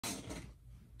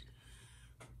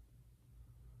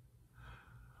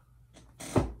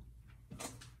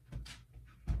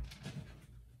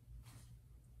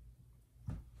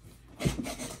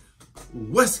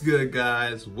What's good,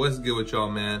 guys? What's good with y'all,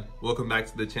 man? Welcome back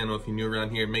to the channel. If you're new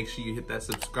around here, make sure you hit that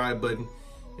subscribe button,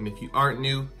 and if you aren't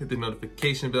new, hit the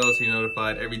notification bell so you're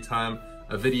notified every time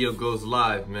a video goes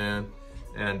live, man.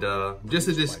 And just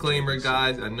a disclaimer,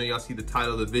 guys, I know y'all see the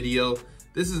title of the video.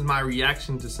 This is my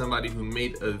reaction to somebody who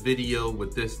made a video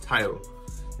with this title,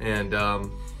 and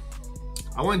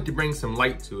I wanted to bring some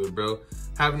light to it, bro.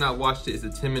 Have not watched it. It's a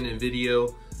 10-minute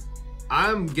video.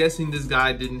 I'm guessing this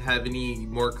guy didn't have any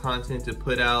more content to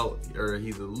put out, or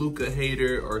he's a Luka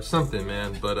hater or something,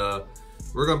 man. But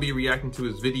we're gonna be reacting to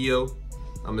his video.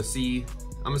 I'm gonna see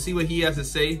what he has to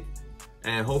say,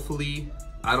 and hopefully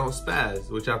I don't spaz,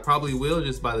 which I probably will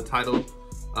just by the title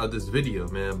of this video,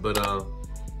 man. But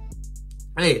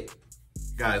hey,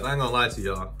 guys, I ain't gonna lie to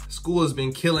y'all. School has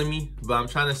been killing me, but I'm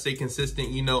trying to stay consistent.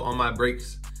 You know, on my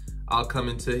breaks, I'll come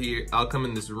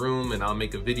in this room and I'll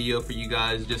make a video for you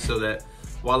guys, just so that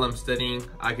while I'm studying,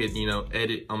 I could, you know,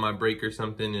 edit on my break or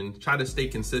something and try to stay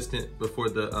consistent before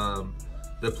the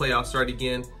playoffs start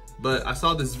again. But I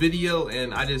saw this video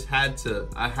and I just had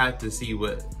to see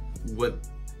what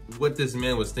this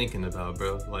man was thinking about,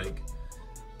 bro. Like,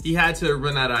 he had to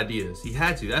run out of ideas. He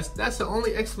had to. That's the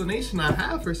only explanation I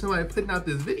have for somebody putting out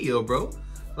this video, bro.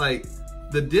 Like,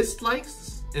 the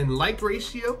dislikes and like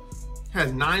ratio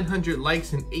has 900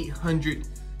 likes and 800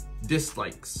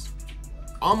 dislikes.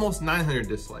 Almost 900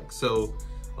 dislikes. So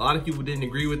a lot of people didn't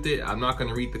agree with it. I'm not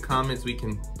gonna read the comments. We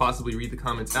can possibly read the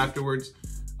comments afterwards.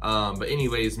 But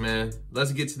anyways, man,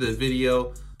 let's get to the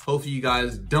video. Hopefully you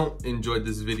guys don't enjoy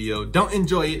this video. Don't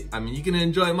enjoy it. I mean, you can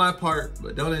enjoy my part,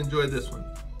 but don't enjoy this one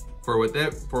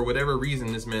for whatever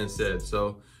reason this man said.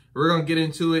 So we're gonna get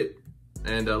into it.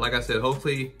 And like I said,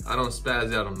 hopefully I don't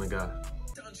spaz out on the guy.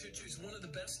 Doncic is one of the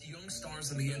best young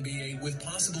stars in the NBA with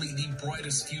possibly the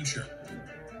brightest future.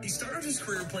 He started his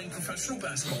career playing professional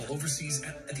basketball overseas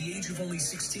at the age of only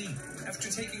 16.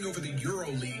 After taking over the Euro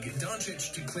League,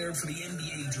 Doncic declared for the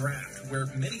NBA draft, where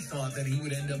many thought that he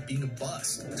would end up being a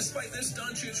bust. Despite this,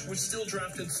 Doncic was still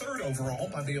drafted 3rd overall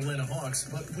by the Atlanta Hawks,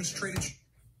 but was traded.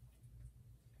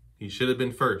 He should have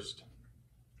been first.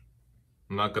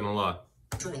 I'm not gonna lie.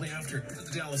 Shortly after, to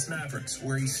the Dallas Mavericks,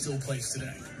 where he still plays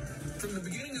today. From the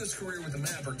beginning of his career with the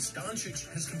Mavericks,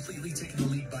 Doncic has completely taken the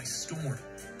league by storm.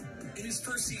 In his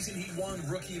first season, he won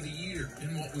Rookie of the Year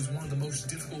in what was one of the most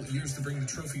difficult years to bring the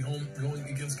trophy home, going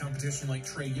against competition like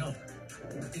Trae Young.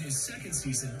 In his second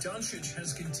season, Doncic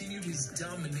has continued his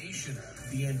domination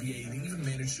of the NBA and even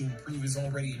managed to improve his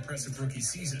already impressive rookie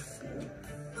season.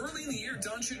 Early in the year,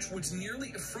 Doncic was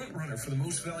nearly a front-runner for the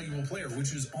most valuable player,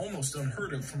 which is almost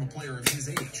unheard of from a player of his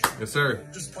age. Yes, sir.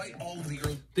 Despite all of the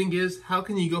early... Thing is, how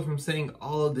can you go from saying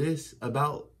all of this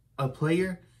about a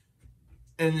player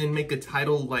and then make a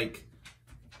title like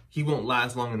he won't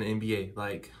last long in the NBA?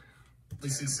 Like, the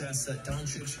success that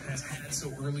Doncic has had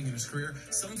so early in his career,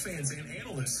 some fans and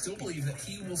analysts still believe that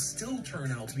he will still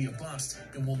turn out to be a bust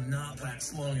and will not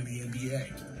last long in the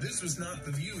NBA. This was not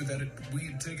the view that we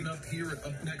had taken up here at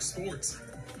Up Next Sports.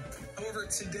 However,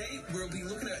 today we'll be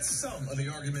looking at some of the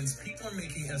arguments people are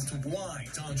making as to why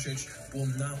Doncic will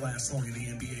not last long in the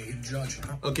NBA and judge.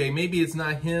 Okay, maybe it's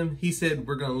not him. He said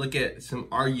we're gonna look at some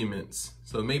arguments,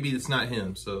 so maybe it's not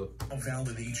him. So how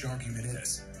valid each argument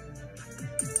is.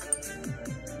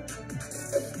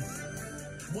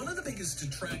 One of the biggest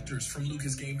detractors from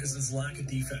Luka's game is his lack of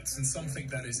defense, and some think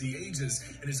that as he ages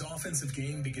and his offensive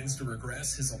game begins to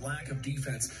regress, his lack of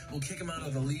defense will kick him out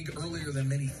of the league earlier than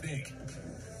many think.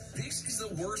 This is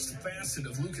the worst facet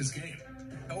of Luka's game.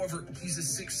 However, he's a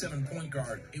 6'7" point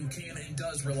guard who can and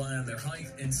does rely on their height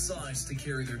and size to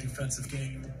carry their defensive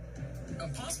game. A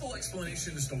possible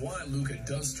explanation as to why Luka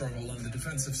does struggle on the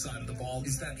defensive side of the ball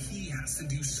is that he has to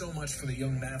do so much for the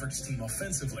young Mavericks team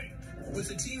offensively. With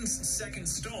the team's second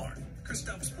star,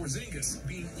 Kristaps Porzingis,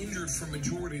 being injured for a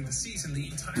majority of the season, the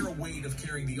entire weight of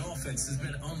carrying the offense has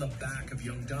been on the back of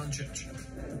young Doncic.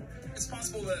 It's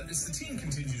possible that as the team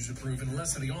continues to improve and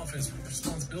less of the offensive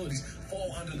responsibilities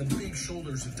fall onto the big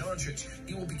shoulders of Doncic,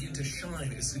 he will begin to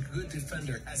shine as a good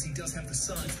defender, as he does have the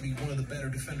size to be one of the better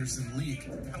defenders in the league.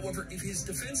 However, if his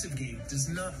defensive game does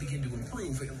not begin to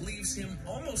improve, it leaves him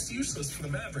almost useless for the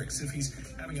Mavericks if he's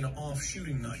having an off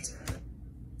shooting night.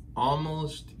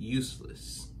 Almost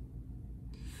useless.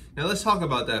 Now let's talk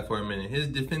about that for a minute. His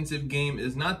defensive game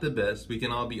is not the best. We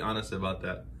can all be honest about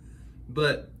that.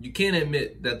 But you can't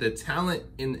admit that the talent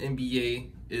in the NBA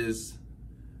is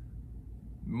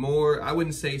more, I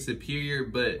wouldn't say superior,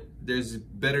 but there's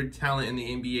better talent in the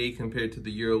NBA compared to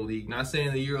the Euro League. Not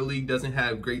saying the Euro League doesn't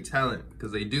have great talent,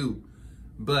 because they do.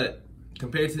 But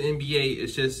compared to the NBA,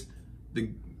 it's just the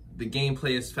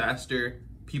gameplay is faster.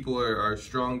 People are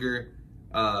stronger,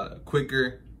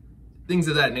 quicker. things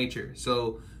of that nature.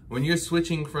 So when you're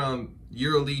switching from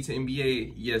EuroLeague to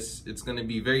NBA, yes, it's going to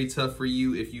be very tough for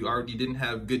you if you already didn't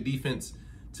have good defense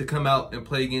to come out and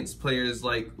play against players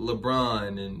like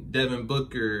LeBron and Devin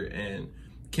Booker and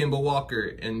Kemba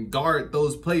Walker and guard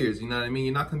those players. You know what I mean?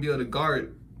 You're not going to be able to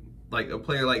guard like a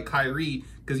player like Kyrie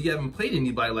because you haven't played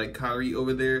anybody like Kyrie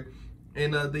over there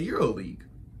in the EuroLeague.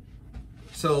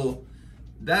 So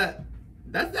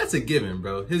that's a given,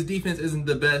 bro. His defense isn't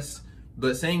the best,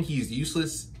 but saying he's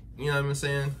useless, you know what I'm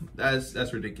saying?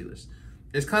 That's ridiculous.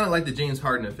 It's kind of like the James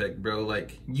Harden effect, bro.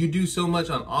 Like, you do so much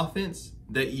on offense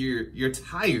that you're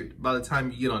tired by the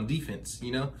time you get on defense,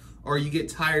 you know? Or you get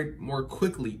tired more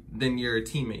quickly than your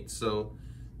teammates. So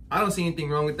I don't see anything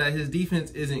wrong with that. His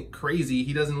defense isn't crazy.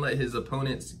 He doesn't let his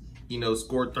opponents, you know,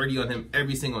 score 30 on him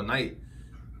every single night.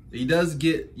 He does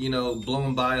get, you know,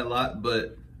 blown by a lot,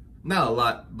 but not a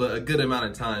lot, but a good amount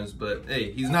of times. But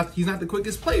hey, he's not the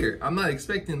quickest player. I'm not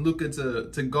expecting Luka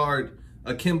to guard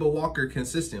a Kemba Walker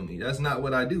consistently. That's not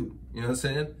what I do. You know what I'm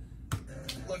saying?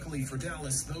 Luckily for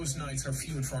Dallas, those nights are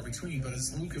few and far between, but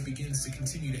as Luka begins to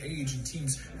continue to age and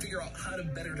teams figure out how to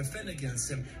better defend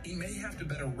against him, he may have to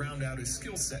better round out his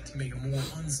skill set to make a more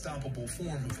unstoppable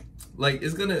form of... Like,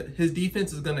 his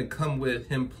defense is gonna come with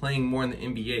him playing more in the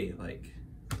NBA. Like,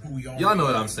 y'all know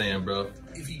what I'm saying, bro.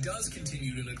 If he does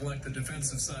continue to neglect the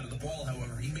defensive side of the ball,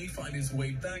 however, he may find his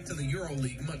way back to the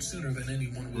EuroLeague much sooner than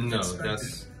anyone would have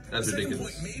expected. That's ridiculous.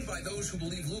 The second point made by those who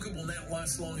believe Luka will not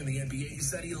last long in the NBA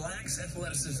is that he lacks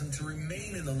athleticism to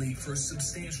remain in the league for a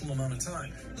substantial amount of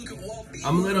time. Luka, while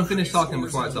I'm gonna let him finish talking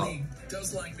before I talk.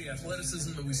 Does lack the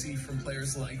athleticism that we see from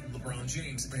players like LeBron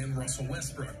James and Russell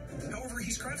Westbrook. However,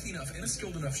 he's crafty enough and a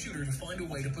skilled enough shooter to find a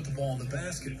way to put the ball in the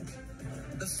basket.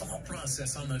 The thought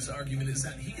process on this argument is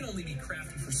that he can only be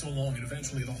crafty for so long, and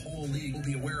eventually the whole league will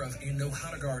be aware of and know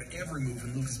how to guard every move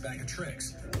in Luka's bag of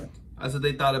tricks. That's what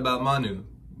they thought about Manu.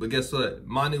 But guess what?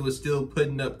 Manu was still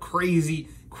putting up crazy,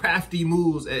 crafty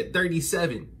moves at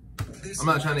 37. I'm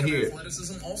not trying to hear it.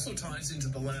 Athleticism also ties into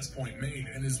the last point made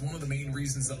and is one of the main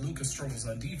reasons that Luka struggles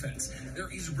on defense.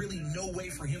 There is really no way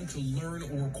for him to learn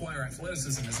or acquire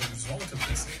athleticism as a result of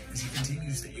this. As he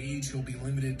continues to age, he'll be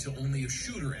limited to only a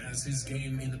shooter, as his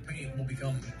game in the paint will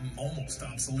become almost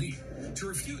obsolete. To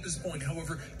refute this point,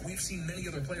 however, we've seen many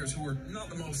other players who are not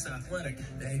the most athletic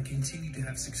that continue to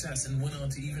have success and went on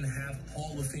to even have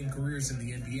Hall of Fame careers in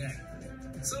the NBA.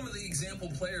 Some of the example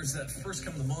players that first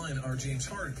come to mind are James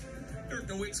Harden, Dirk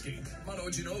Nowitzki, Manu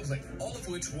Ginobili, all of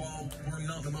which, while were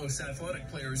not the most athletic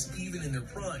players even in their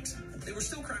primes, they were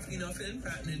still crafty enough and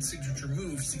patented signature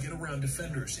moves to get around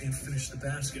defenders and finish the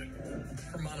basket.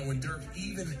 For Manu and Dirk,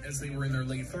 even as they were in their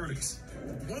late 30s.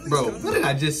 Bro, what did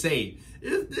I just say?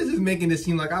 This is making it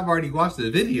seem like I've already watched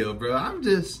the video, bro.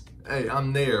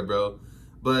 I'm there, bro.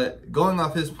 But going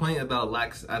off his point about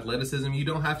lacks athleticism, you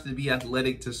don't have to be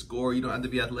athletic to score. You don't have to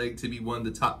be athletic to be one of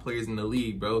the top players in the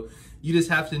league, bro. You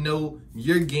just have to know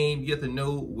your game. You have to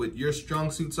know what your strong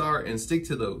suits are and stick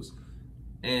to those.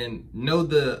 And know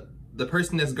the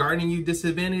person that's guarding you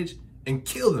disadvantage and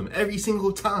kill them every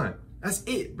single time. That's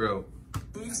it, bro.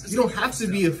 You don't have to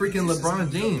be a freaking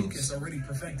LeBron James. Luka is already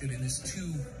perfected in his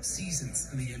 2 seasons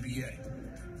in the NBA.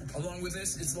 Along with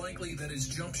this, it's likely that his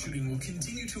jump shooting will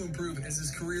continue to improve as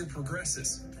his career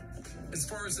progresses. As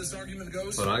far as this argument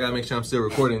goes... Hold on, I gotta make sure I'm still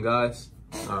recording, guys.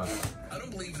 I don't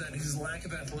believe that his lack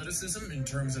of athleticism in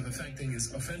terms of affecting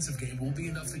his offensive game will be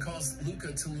enough to cause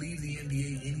Luka to leave the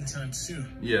NBA anytime soon.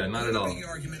 Yeah, not at all. The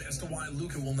argument as to why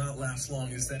Luka will not last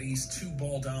long is that he's too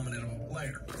ball dominant of a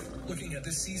player. Looking at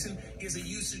this season, he has a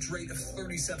usage rate of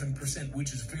 37%,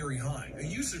 which is very high. A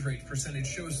usage rate percentage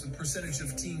shows the percentage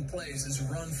of team plays is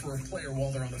run for a player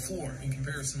while they're on the floor. In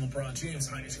comparison, LeBron James'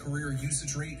 highest career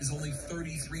usage rate is only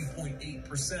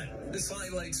 33.8%. This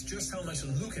highlights just how much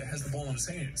Luka has the ball in his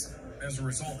hands. As a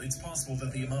result, it's possible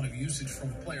that the amount of usage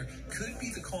from a player could be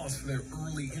the cause for their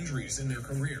early injuries in their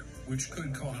career, which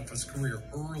could cut off his career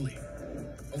early.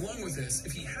 Along with this,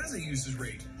 if he has a usage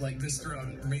rate like this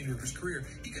throughout the remainder of his career,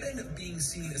 he could end up being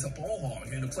seen as a ball hog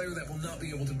and a player that will not be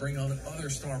able to bring on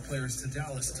other star players to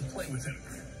Dallas to play with him.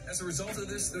 As a result of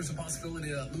this, there's a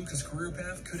possibility that Luka's career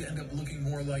path could end up looking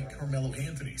more like Carmelo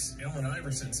Anthony's, Allen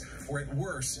Iverson's, or at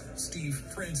worst, Steve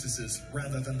Francis's,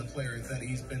 rather than the player that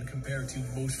he's been compared to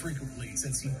most frequently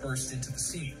since he burst into the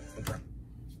scene.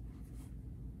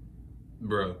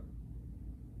 Bro.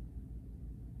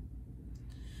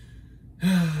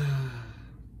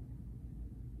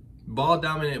 Ball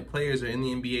dominant players are in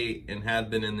the NBA and have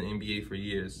been in the NBA for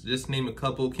years. Just name a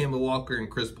couple: Kemba Walker and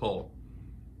Chris Paul.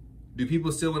 Do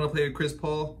people still want to play with Chris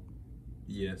Paul?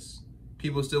 Yes.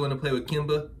 People still want to play with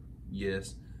Kemba?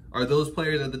 Yes. Are those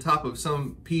players at the top of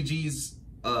some PG's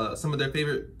some of their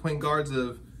favorite point guards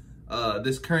of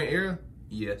this current era?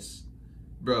 Yes.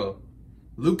 Bro,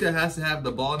 Luka has to have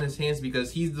the ball in his hands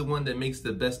because he's the one that makes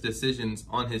the best decisions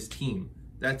on his team.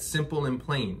 That's simple and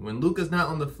plain. When Luka's not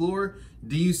on the floor,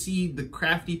 do you see the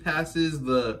crafty passes,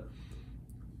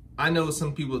 I know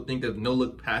some people think of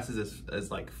no-look passes as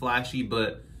like flashy,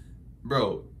 but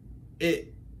bro,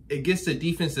 it gets the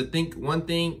defense to think one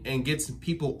thing and gets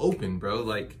people open, bro.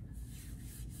 Like,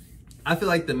 I feel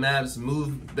like the Mavs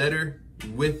move better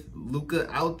with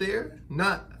Luka out there.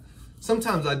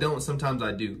 Sometimes I don't, sometimes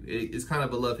I do. It's kind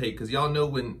of a love-hate because y'all know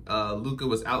when Luka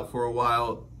was out for a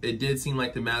while, it did seem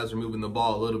like the Mavs were moving the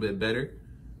ball a little bit better.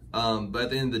 But at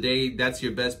the end of the day, that's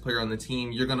your best player on the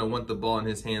team. You're going to want the ball in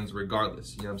his hands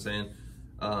regardless. You know what I'm saying?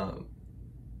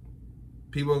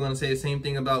 People are going to say the same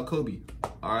thing about Kobe.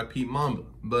 R.I.P. Mamba.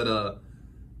 But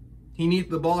he needs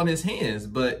the ball in his hands.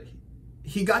 But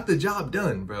he got the job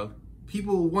done, bro.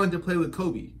 People wanted to play with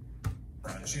Kobe.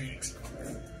 James.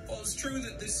 While it's true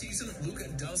that this season Luka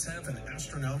does have an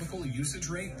astronomical usage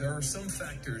rate, there are some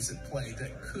factors at play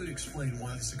that could explain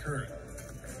why this occurred.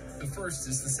 The first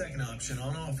is the second option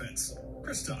on offense.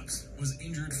 Kristaps was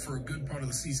injured for a good part of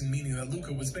the season, meaning that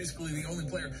Luka was basically the only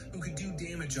player who could do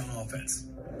damage on offense.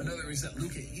 Another is that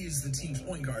Luka is the team's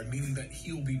point guard, meaning that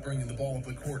he'll be bringing the ball up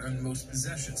the court on most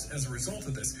possessions. As a result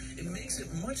of this, it makes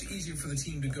it much easier for the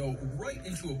team to go right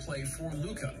into a play for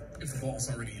Luka if the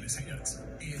ball's already in his hands.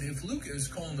 And if Luka is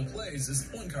calling the plays as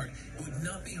the point guard, it would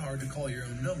not be hard to call your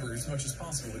own number as much as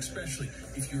possible, especially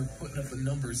if you're putting up the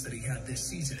numbers that he had this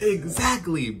season.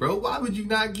 Exactly, bro. Why would you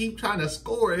not keep trying to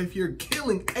score if you're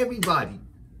killing everybody?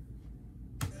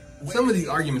 Some of these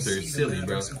arguments are silly,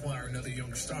 bro. Acquire another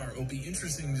younger star. It'll be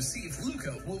interesting to see if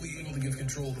Luka will be able to give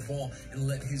control of the ball and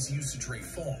let his usage rate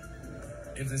fall.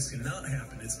 If this cannot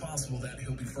happen, it's possible that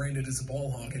he'll be branded as a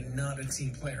ball hog and not a team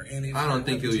player. And if I don't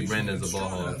think he'll be branded as a ball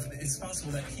hog. It's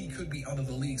possible that he could be out of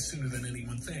the league sooner than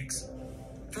anyone thinks.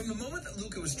 From the moment that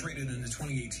Luka was traded in the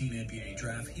 2018 NBA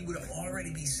draft, he would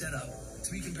already be set up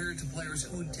to be compared to players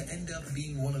who would end up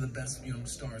being one of the best young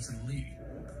stars in the league.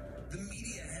 The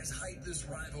media has hyped this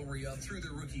rivalry up through the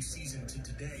rookie season to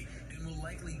today and will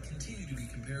likely continue to be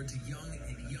compared to Young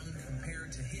and Young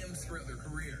compared to him throughout their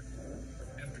career.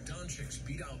 After Doncic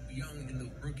beat out Young in the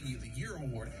Rookie of the Year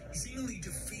award, he seemingly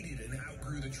defeated and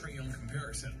outgrew the Trae Young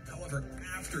comparison. However,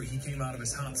 after he came out of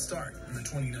his hot start in the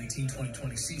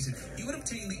 2019-2020 season, he would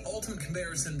obtain the ultimate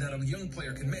comparison that a young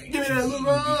player can make. Give me that, he would be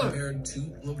LeBron! compared to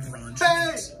LeBron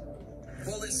James. Hey!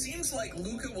 While it seems like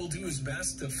Luka will do his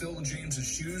best to fill James's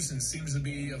shoes and seems to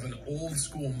be of an old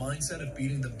school mindset of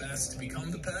beating the best to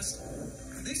become the best,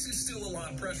 this is still a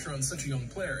lot of pressure on such a young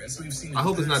player, as we've seen. I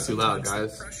hope it's not too loud,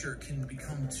 guys. Pressure can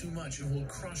become too much and will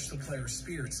crush the player's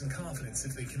spirits and confidence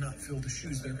if they cannot fill the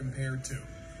shoes they're compared to,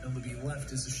 and will be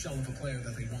left as a shell of a player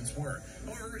that they once were.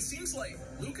 However, it seems like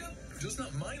Luka does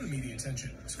not mind the media attention,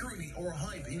 scrutiny, or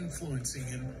hype influencing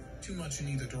him too much in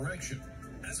either direction.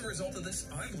 As a result of this,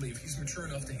 I believe he's mature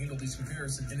enough to handle these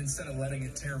comparisons, and instead of letting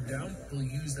it tear him down, he'll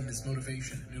use them as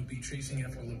motivation, and he'll be chasing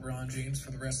after LeBron James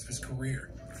for the rest of his career.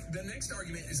 The next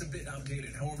argument is a bit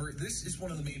outdated. However, this is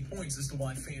one of the main points as to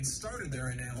why fans started their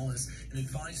analysis and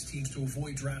advised teams to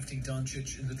avoid drafting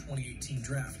Doncic in the 2018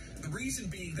 draft. The reason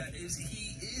being that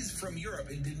he is from Europe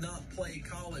and did not play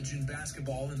college in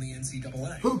basketball in the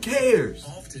NCAA. Who cares?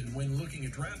 Often, when looking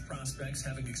at draft prospects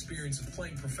having experience of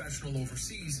playing professional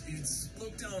overseas, it's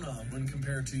looked down on when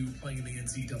compared to playing in the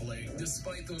NCAA,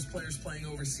 despite those players playing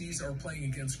overseas or playing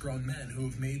against grown men who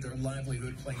have made their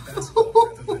livelihood playing basketball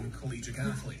rather than collegiate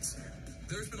athletes.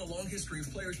 There's been a long history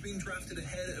of players being drafted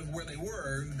ahead of where they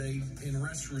were. They, in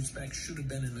retrospect, should have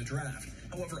been in the draft.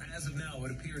 However, as of now,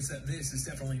 it appears that this is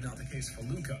definitely not the case for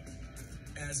Luka.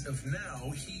 As of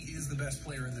now, he is the best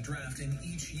player in the draft, and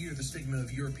each year the stigma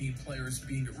of European players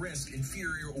being at risk,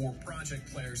 inferior, or project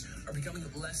players are becoming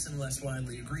less and less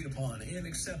widely agreed upon and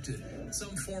accepted.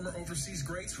 Some former overseas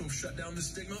greats who have shut down the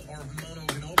stigma are Mono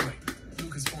Ginobili,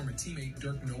 Luka's former teammate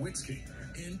Dirk Nowitzki,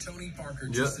 and Tony Parker,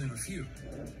 just to name a few.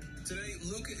 Today,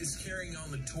 Luka is carrying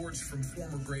on the torch from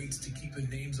former greats to keep the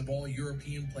names of all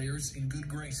European players in good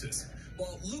graces.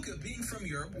 While Luka, being from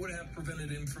Europe, would have prevented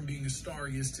him from being a star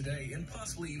he is today, and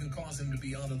possibly even caused him to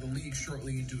be out of the league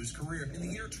shortly into his career. In the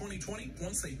year 2020,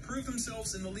 once they prove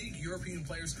themselves in the league, European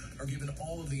players are given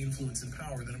all of the influence and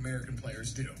power that American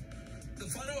players do. The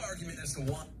final argument as to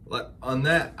why... On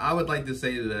that, I would like to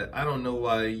say that I don't know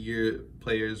why European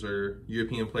players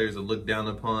are looked down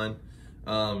upon.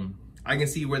 I can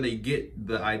see where they get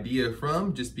the idea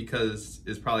from, just because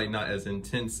it's probably not as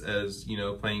intense as, you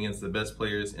know, playing against the best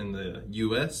players in the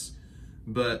U.S.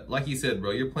 But like you said, bro,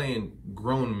 you're playing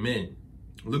grown men.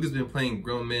 Luka's been playing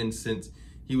grown men since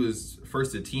he was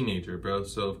first a teenager, bro.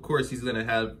 So of course he's gonna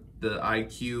have the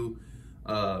IQ,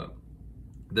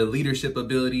 the leadership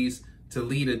abilities to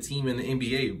lead a team in the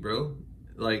NBA, bro.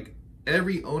 Like,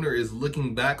 every owner is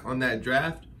looking back on that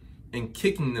draft and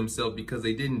kicking themselves because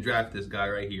they didn't draft this guy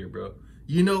right here, bro.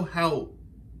 You know how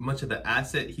much of the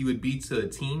asset he would be to a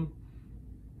team?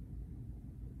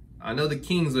 I know the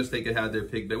Kings wish they could have their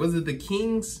pick, but was it the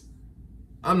Kings?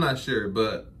 I'm not sure,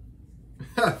 but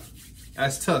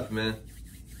that's tough, man.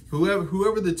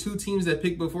 Whoever the two teams that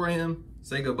picked before him,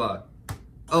 say goodbye.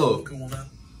 Oh,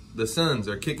 the Suns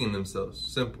are kicking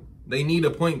themselves. Simple. They need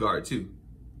a point guard too,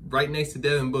 right next to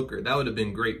Devin Booker. That would have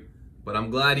been great, but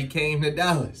I'm glad he came to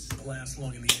Dallas. Last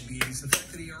long in the NBA is the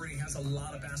fact that he already has a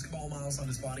lot of basketball miles on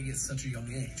his body at such a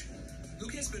young age.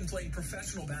 Luka has been playing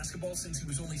professional basketball since he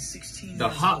was only 16 The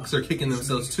Hawks are kicking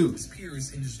themselves too. His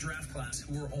peers in his draft class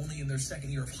who were only in their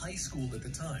second year of high school at the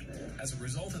time. As a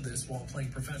result of this, while playing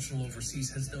professional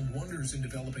overseas has done wonders in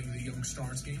developing the young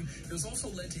stars game, it has also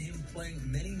led to him playing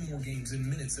many more games in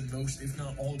minutes than most, if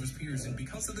not all of his peers. And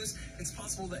because of this, it's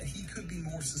possible that he could be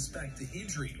more suspect to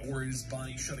injury or his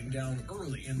body shutting down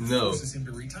early and forces him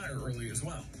to retire early as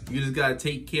well. You just gotta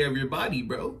take care of your body,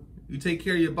 bro. You take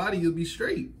care of your body, you'll be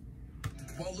straight.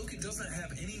 While Luka doesn't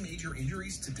have any major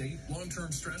injuries to date,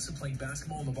 long-term stress of playing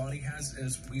basketball in the body has,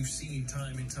 as we've seen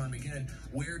time and time again,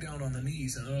 wear down on the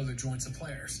knees and other joints of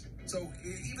players. So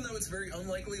even though it's very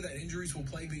unlikely that injuries will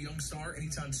plague the young star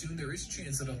anytime soon, there is a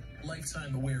chance that a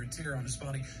lifetime of wear and tear on his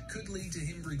body could lead to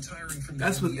him retiring from the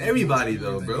That's with everybody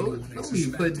though, bro. Don't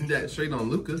be putting that straight on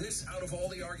Luka. This, out of all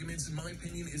the arguments, in my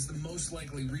opinion, is the most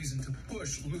likely reason to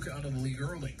push Luka out of the league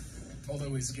early.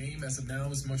 Although his game, as of now,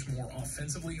 is much more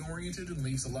offensively oriented and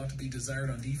leaves a lot to be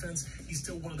desired on defense, he's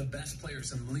still one of the best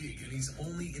players in the league, and he's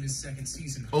only in his second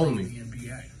season playing in the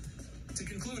NBA. To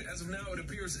conclude, as of now, it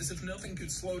appears as if nothing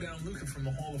could slow down Luka from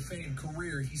the Hall of Fame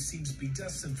career he seems to be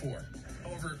destined for.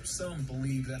 However, some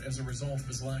believe that as a result of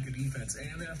his lack of defense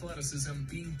and athleticism,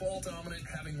 being ball dominant,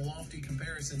 having lofty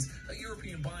comparisons, a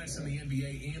European bias in the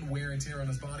NBA, and wear and tear on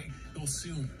his body, he'll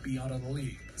soon be out of the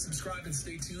league. Subscribe and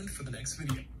stay tuned for the next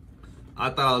video. I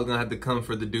thought I was gonna have to come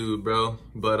for the dude, bro,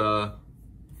 but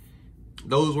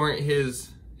those weren't his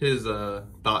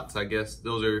thoughts, I guess.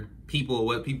 Those are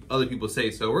what other people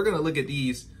say. So we're gonna look at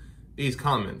these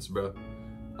comments, bro.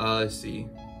 Let's see.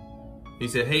 He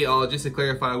said, "Hey all, just to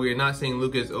clarify, we are not saying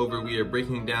Luka is over. We are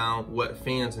breaking down what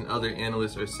fans and other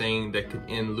analysts are saying that could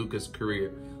end Luka's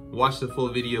career. Watch the full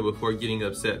video before getting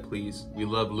upset, please. We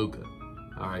love Luka."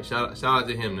 All right, shout out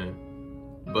to him then.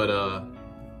 But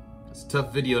it's a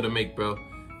tough video to make, bro.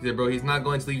 He said, bro, he's not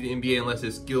going to leave the NBA unless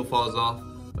his skill falls off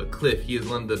a cliff. He is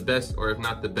one of the best, or if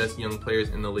not the best, young players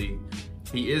in the league.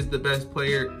 He is the best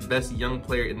young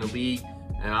player in the league,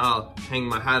 and I'll hang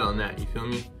my hat on that, you feel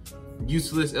me?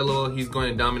 Useless, LOL, he's going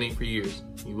to dominate for years.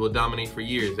 He will dominate for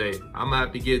years. Hey, I'm gonna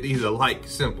have to give these a like,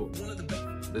 simple.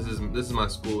 This is my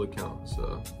school account,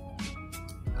 so.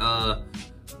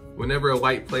 Whenever a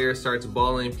white player starts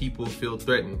balling, people feel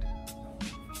threatened.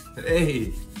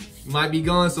 Hey, might be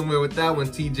going somewhere with that one,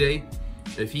 TJ.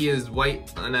 If he is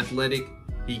white, unathletic,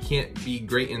 he can't be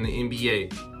great in the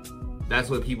NBA. That's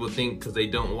what people think because they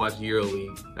don't watch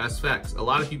EuroLeague. That's facts. A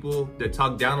lot of people that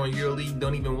talk down on EuroLeague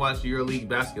don't even watch EuroLeague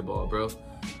basketball, bro.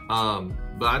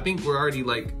 But I think we're already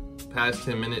like past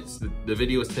 10 minutes. The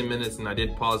video is 10 minutes and I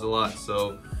did pause a lot.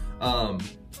 So,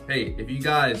 hey, if you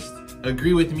guys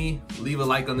agree with me, leave a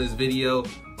like on this video.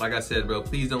 Like I said, bro,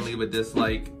 please don't leave a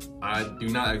dislike. I do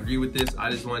not agree with this.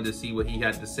 I just wanted to see what he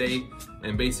had to say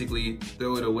and basically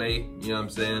throw it away. You know what I'm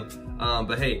saying?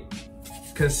 But hey,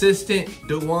 consistent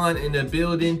Dewan in the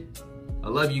building. I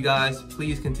love you guys.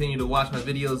 Please continue to watch my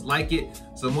videos, like it,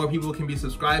 so more people can be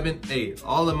subscribing. Hey,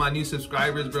 all of my new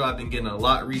subscribers, bro, I've been getting a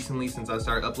lot recently since I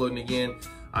started uploading again.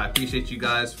 I appreciate you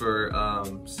guys for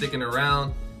sticking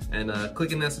around and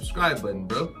clicking that subscribe button,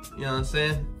 bro. You know what I'm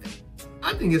saying?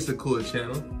 I think it's a cool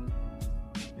channel.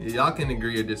 Y'all can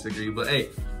agree or disagree, but hey,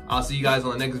 I'll see you guys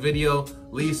on the next video.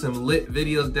 Leave some lit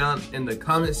videos down in the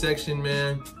comment section,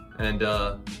 man. And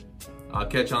I'll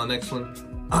catch y'all on the next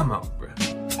one. I'm out, bro.